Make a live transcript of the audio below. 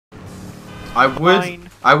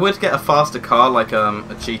I would get a faster car, like a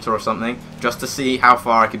cheetah or something, just to see how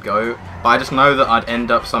far I could go. But I just know that I'd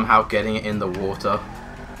end up somehow getting it in the water,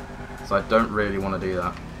 so I don't really want to do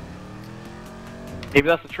that. Maybe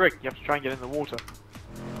that's the trick. You have to try and get in the water.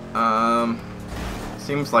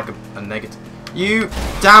 Seems like a negative. You,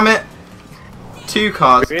 damn it! 2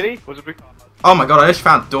 cars. Really? Was it big? Oh my god! I just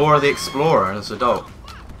found Dora the Explorer as an adult.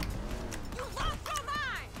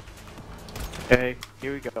 Okay,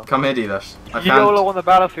 here we go. Come here, Divesh. YOLO on the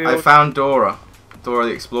battlefield. I found Dora. Dora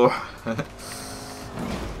the Explorer. I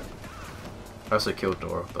also killed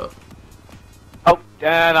Dora, but... Oh,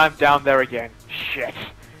 and I'm down there again. Shit.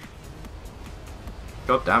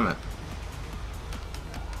 God damn it.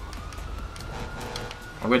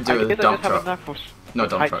 I'm going to do it with a dump truck. No,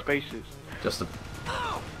 dump truck. Spaces. Just a...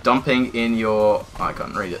 Dumping in your... Oh, I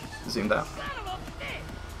can't read it. Zoomed out.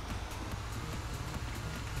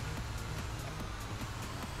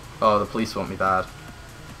 Oh, the police want me bad.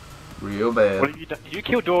 Real bad. What have you done? Did you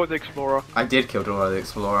kill Dora the Explorer? I did kill Dora the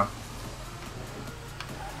Explorer.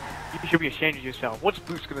 You should be ashamed of yourself. What's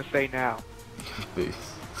Boots gonna say now? Boots.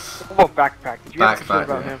 What about Backpack? Did you ever Backpack,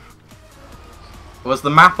 about yeah. him? Was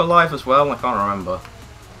the map alive as well? I can't remember.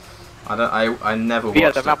 I never watched it.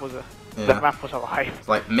 Yeah, the map was the map was alive. It's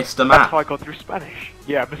like Mr. Map. That's how I got through Spanish.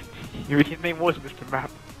 Yeah, but his name was Mr.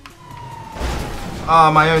 Map. Ah,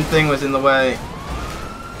 oh, my own thing was in the way.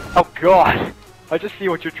 Oh god! I just see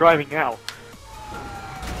what you're driving now.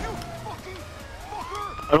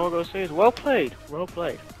 And all I'm gonna say is, well played, well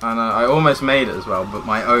played. I know, I almost made it as well, but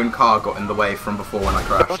my own car got in the way from before when I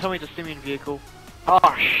crashed. Don't tell me it's a Simeon vehicle.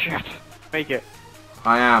 Oh shit! Make it.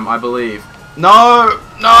 I am, I believe. No!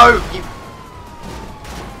 No! You...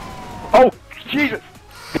 Oh, Jesus!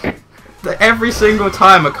 Every single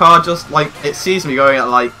time a car just, like, it sees me going at,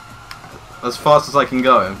 like, as fast as I can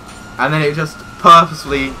go, and then it just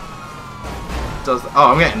purposely does...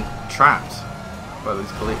 Oh, I'm getting trapped by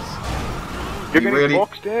these police. You're getting really...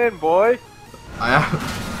 boxed in, boy! I am.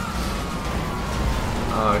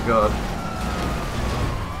 Oh, God.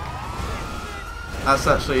 That's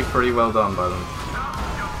actually pretty well done by them.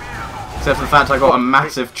 Except for the fact I got a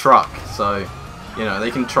massive truck, so, you know,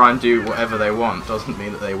 they can try and do whatever they want. Doesn't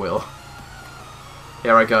mean that they will.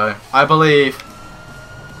 Here I go. I believe.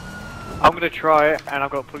 I'm gonna try it, and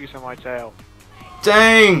I've got police on my tail.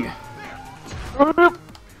 Dang! Well,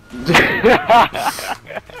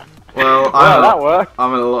 that worked.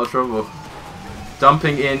 I'm in a lot of trouble.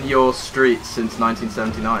 Dumping in your streets since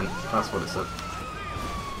 1979. That's what it said.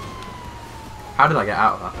 How did I get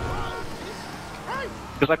out of that?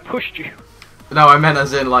 Because I pushed you. No, I meant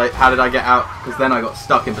as in, like, how did I get out? Because then I got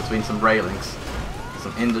stuck in between some railings.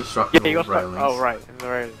 Some indestructible railings. Oh, right, in the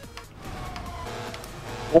railings.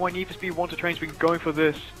 All I need to be one to train speed going for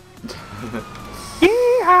this.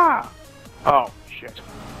 Yeehaw! Oh, shit.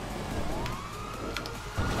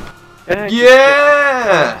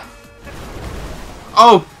 Yeah!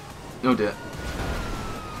 Oh! No, dear.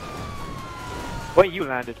 Where you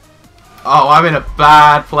landed? Oh, I'm in a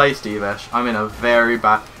bad place, Divesh. I'm in a very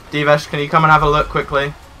bad... Divesh, can you come and have a look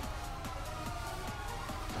quickly?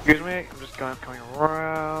 Excuse me, I'm just coming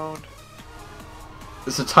around.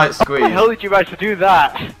 It's a tight squeeze. How the hell did you manage to do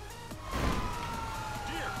that?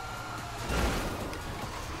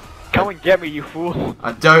 Come and get me, you fool.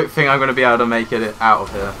 I don't think I'm going to be able to make it out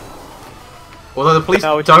of here. Although the police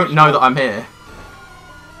no, don't know that I'm here.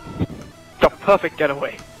 It's a perfect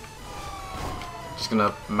getaway. Just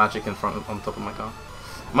gonna magic in front on top of my car.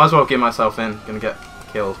 Might as well get myself in. Gonna get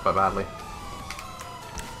killed quite badly.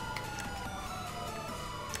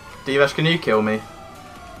 Divesh, can you kill me?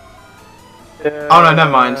 Oh no,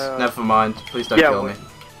 never mind. Never mind. Please don't kill me.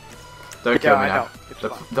 Don't kill me now.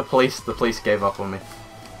 The police gave up on me.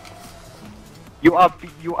 You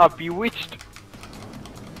are bewitched.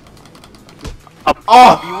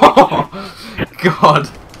 Oh God!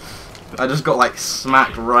 I just got like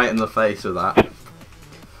smacked right in the face with that.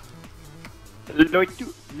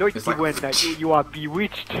 You are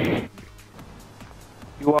bewitched.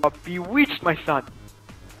 You are bewitched, my son.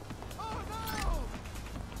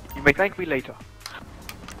 You may thank me later.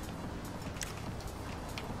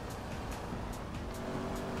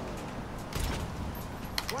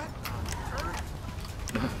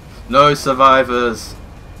 No survivors.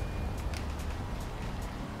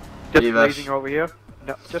 Just blazing over here.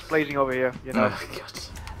 No, just blazing over here. You know. Oh, God.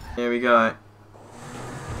 Here we go.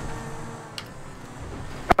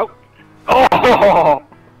 Oh. Oh.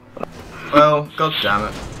 Well, God damn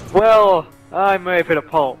it. Well, I may have hit a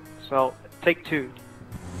pole, so take two.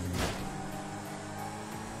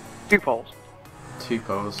 2 poles. 2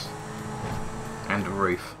 poles. And a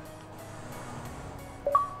roof.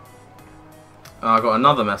 Oh, I got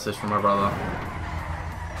another message from my brother.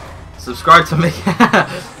 Subscribe to me.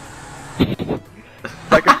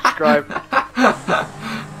 Like and subscribe.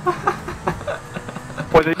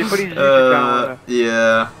 Or did you put his YouTube channel on there?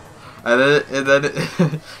 Yeah. And then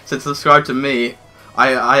it said subscribe to me.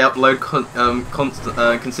 I upload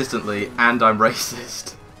consistently, and I'm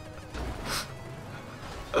racist.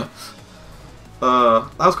 That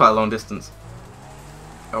was quite a long distance.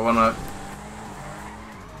 I wanna.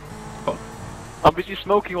 Oh. I'm busy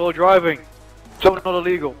smoking while driving. So not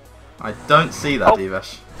illegal. I don't see that, Oh.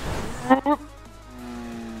 Divesh.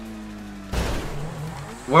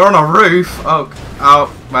 We're on a roof. Oh,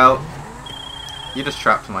 well. You just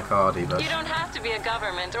trapped my car, Divesh. You don't have to be a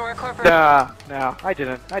government or a corporation. Nah, I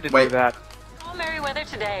didn't Wait. do that. All Merryweather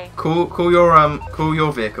today. Call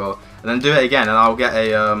your vehicle, and then do it again, and I'll get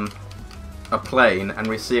a plane, and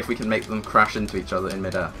we see if we can make them crash into each other in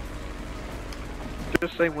midair.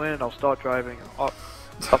 Just say when and I'll start driving up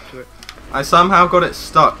to it. I somehow got it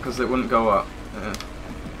stuck because it wouldn't go up. Yeah.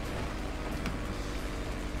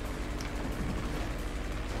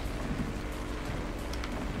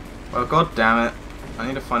 Well, god damn it! I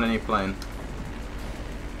need to find a new plane.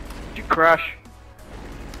 Did you crash?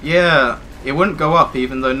 Yeah, it wouldn't go up,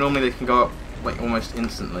 even though normally they can go up like almost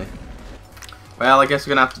instantly. Well, I guess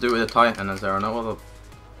we're gonna have to do it with a Titan, as there are no other.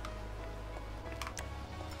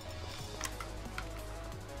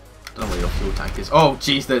 Don't know where your fuel tank is. Oh,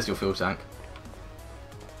 jeez, there's your fuel tank.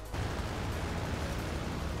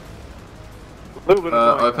 A little bit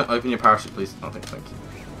annoying, Open your parachute, please. Oh, thank you.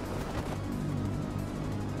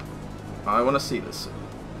 I want to see this.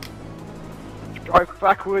 Drive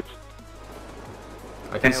backwards.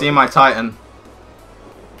 I can see my Titan.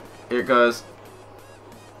 Here it goes.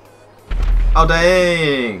 Oh,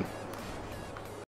 dang!